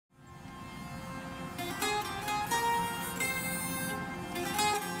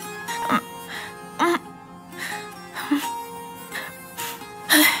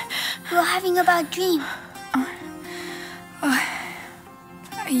having a bad dream.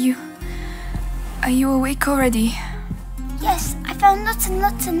 Are you awake already? Yes, I found lots and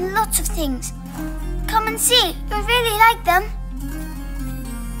lots and lots of things. Come and see, you'll really like them.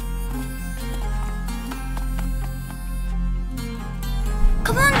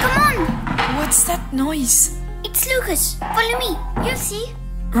 Come on, come on! What's that noise? It's Lucas. Follow me, you'll see.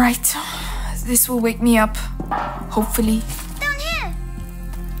 Right, this will wake me up. Hopefully. Down here!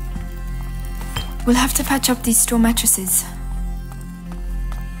 We'll have to patch up these straw mattresses.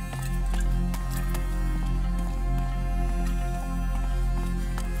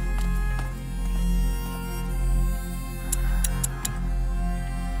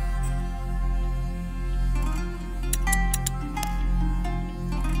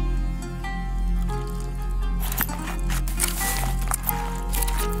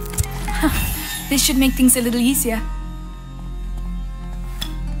 This should make things a little easier.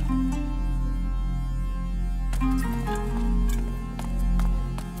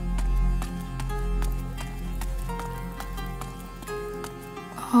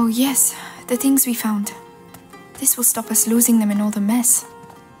 Oh yes, the things we found. This will stop us losing them in all the mess.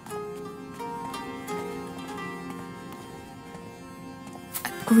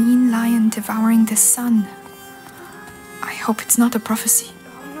 A green lion devouring the sun. I hope it's not a prophecy.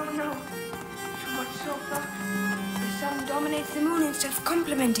 The moon instead of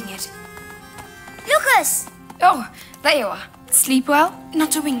complimenting it. Lucas! Oh, there you are. Sleep well?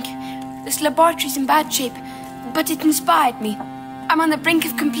 Not a wink. This laboratory's in bad shape, but it inspired me. I'm on the brink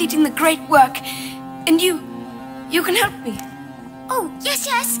of completing the great work, and you can help me. Oh, yes,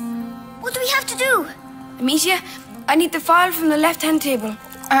 yes. What do we have to do? Amicia, I need the file from the left-hand table.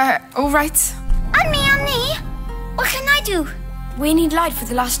 All right. And me. What can I do? We need light for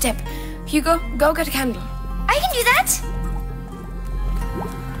the last step. Hugo, go get a candle. I can do that.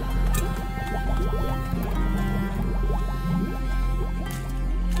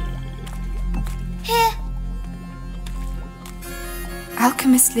 Here.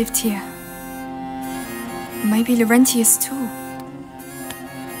 Alchemists lived here. Maybe Laurentius too.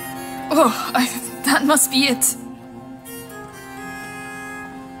 Oh, that must be it.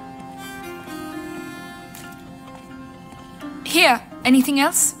 Here, anything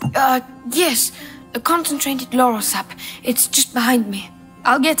else? Yes. A concentrated laurel sap. It's just behind me.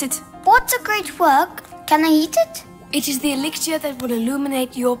 I'll get it. What's a great work? Can I eat it? It is the elixir that will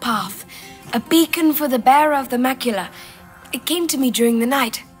illuminate your path. A beacon for the bearer of the macula. It came to me during the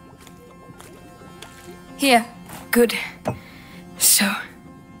night. Here. Good. So,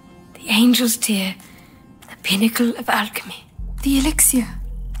 the angel's tear, the pinnacle of alchemy. The elixir.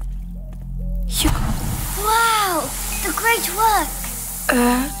 Hugo. Wow, the great work.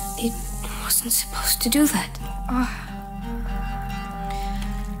 It wasn't supposed to do that.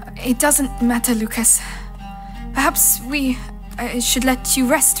 It doesn't matter, Lucas. Perhaps we should let you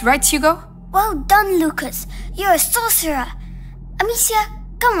rest, right, Hugo? Well done, Lucas. You're a sorcerer. Amicia,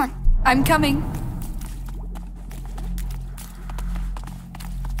 come on. I'm coming.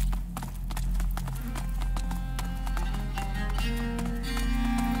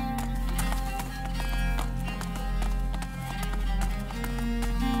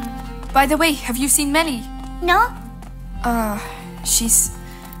 By the way, have you seen Melly? No?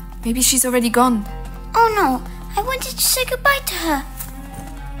 Maybe she's already gone. Oh no, I wanted to say goodbye to her.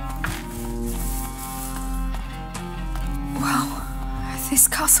 Wow, this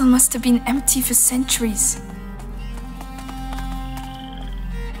castle must have been empty for centuries.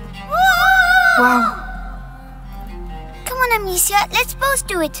 Whoa! Wow. Come on, Amicia, let's both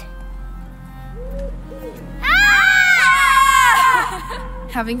do it.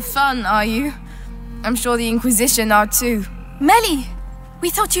 Having fun, are you? I'm sure the Inquisition are too. Melly! We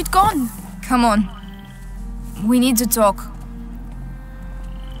thought you'd gone. Come on. We need to talk.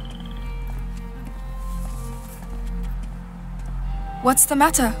 What's the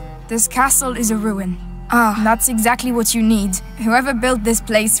matter? This castle is a ruin. Ah. That's exactly what you need. Whoever built this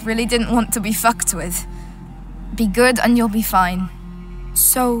place really didn't want to be fucked with. Be good and you'll be fine.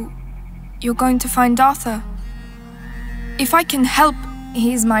 So, you're going to find Arthur? If I can help...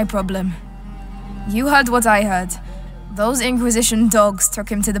 He's my problem. You heard what I heard. Those Inquisition dogs took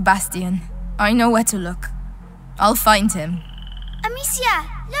him to the Bastion. I know where to look. I'll find him. Amicia,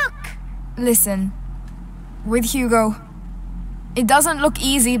 look! Listen, with Hugo, it doesn't look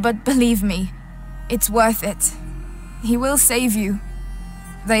easy, but believe me, it's worth it. He will save you.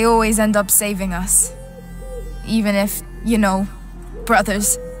 They always end up saving us. Even if, you know,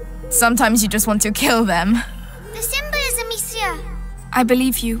 brothers, sometimes you just want to kill them. The symbol is Amicia. I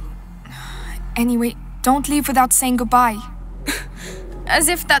believe you. Anyway, don't leave without saying goodbye. As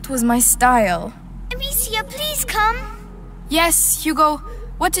if that was my style. Amicia, please come. Yes, Hugo.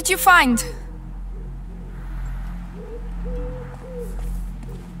 What did you find?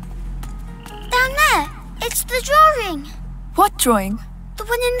 Down there. It's the drawing. What drawing? The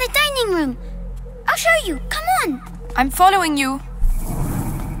one in the dining room. I'll show you. Come on. I'm following you.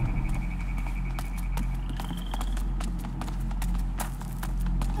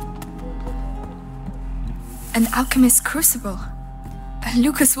 An alchemist's crucible.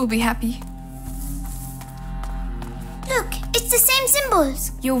 Lucas will be happy. Look, it's the same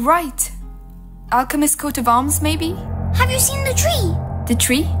symbols. You're right. Alchemist's coat of arms, maybe? Have you seen the tree? The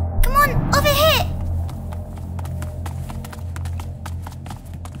tree? Come on, over here.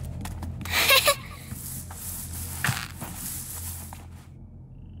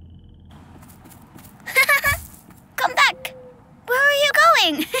 Come back. Where are you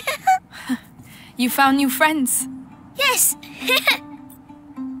going? You found new friends. Yes.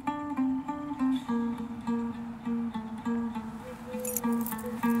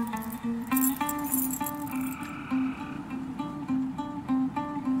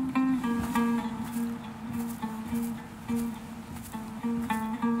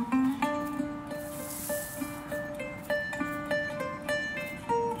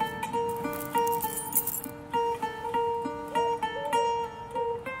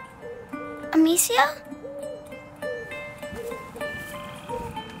 Amicia?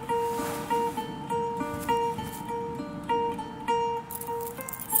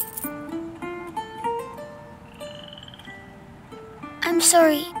 I'm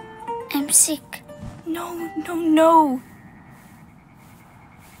sorry. I'm sick. No, no, no.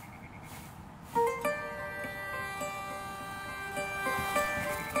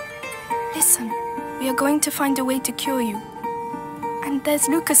 Listen, we are going to find a way to cure you. And there's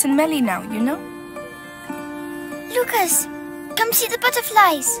Lucas and Melly now, you know? Lucas, come see the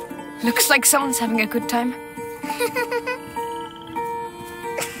butterflies. Looks like someone's having a good time.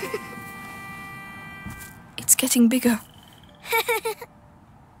 It's getting bigger.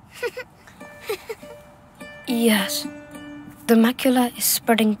 Yes. The macula is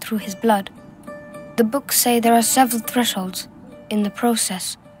spreading through his blood. The books say there are several thresholds in the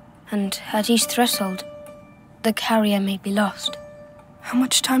process, and at each threshold, the carrier may be lost. How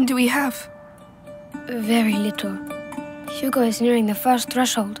much time do we have? Very little. Hugo is nearing the first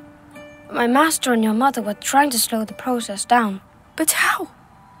threshold. My master and your mother were trying to slow the process down. But how?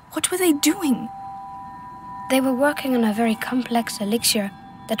 What were they doing? They were working on a very complex elixir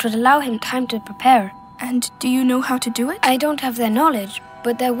that would allow him time to prepare. And do you know how to do it? I don't have their knowledge,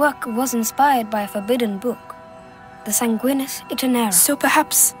 but their work was inspired by a forbidden book, the Sanguinis Itinera. So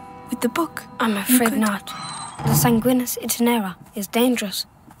perhaps with the book? I'm afraid not. The Sanguinis Itinera is dangerous.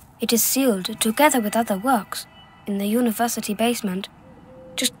 It is sealed together with other works in the university basement.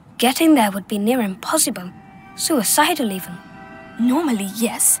 Just getting there would be near impossible. Suicidal even. Normally,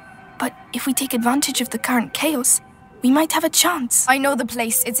 yes. But if we take advantage of the current chaos, we might have a chance. I know the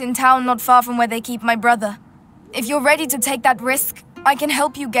place. It's in town not far from where they keep my brother. If you're ready to take that risk, I can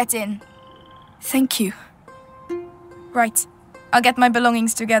help you get in. Thank you. Right. I'll get my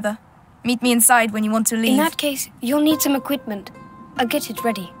belongings together. Meet me inside when you want to leave. In that case, you'll need some equipment. I'll get it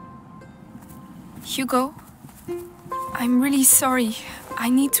ready. Hugo, I'm really sorry. I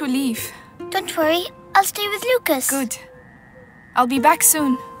need to leave. Don't worry, I'll stay with Lucas. Good. I'll be back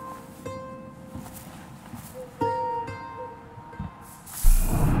soon.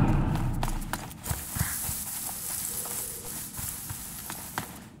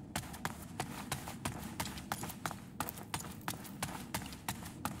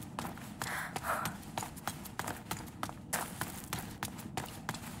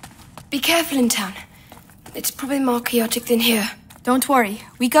 Be careful in town. It's probably more chaotic than here. Don't worry.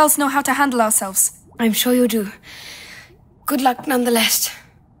 We girls know how to handle ourselves. I'm sure you do. Good luck nonetheless.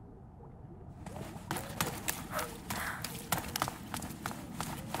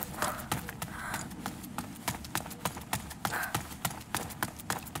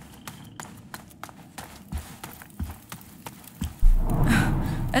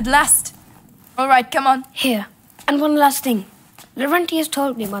 At last. All right, come on. Here. And one last thing. Laurentius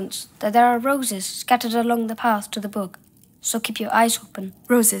told me once that there are roses scattered along the path to the book, so keep your eyes open.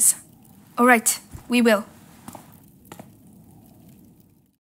 Roses. All right, we will.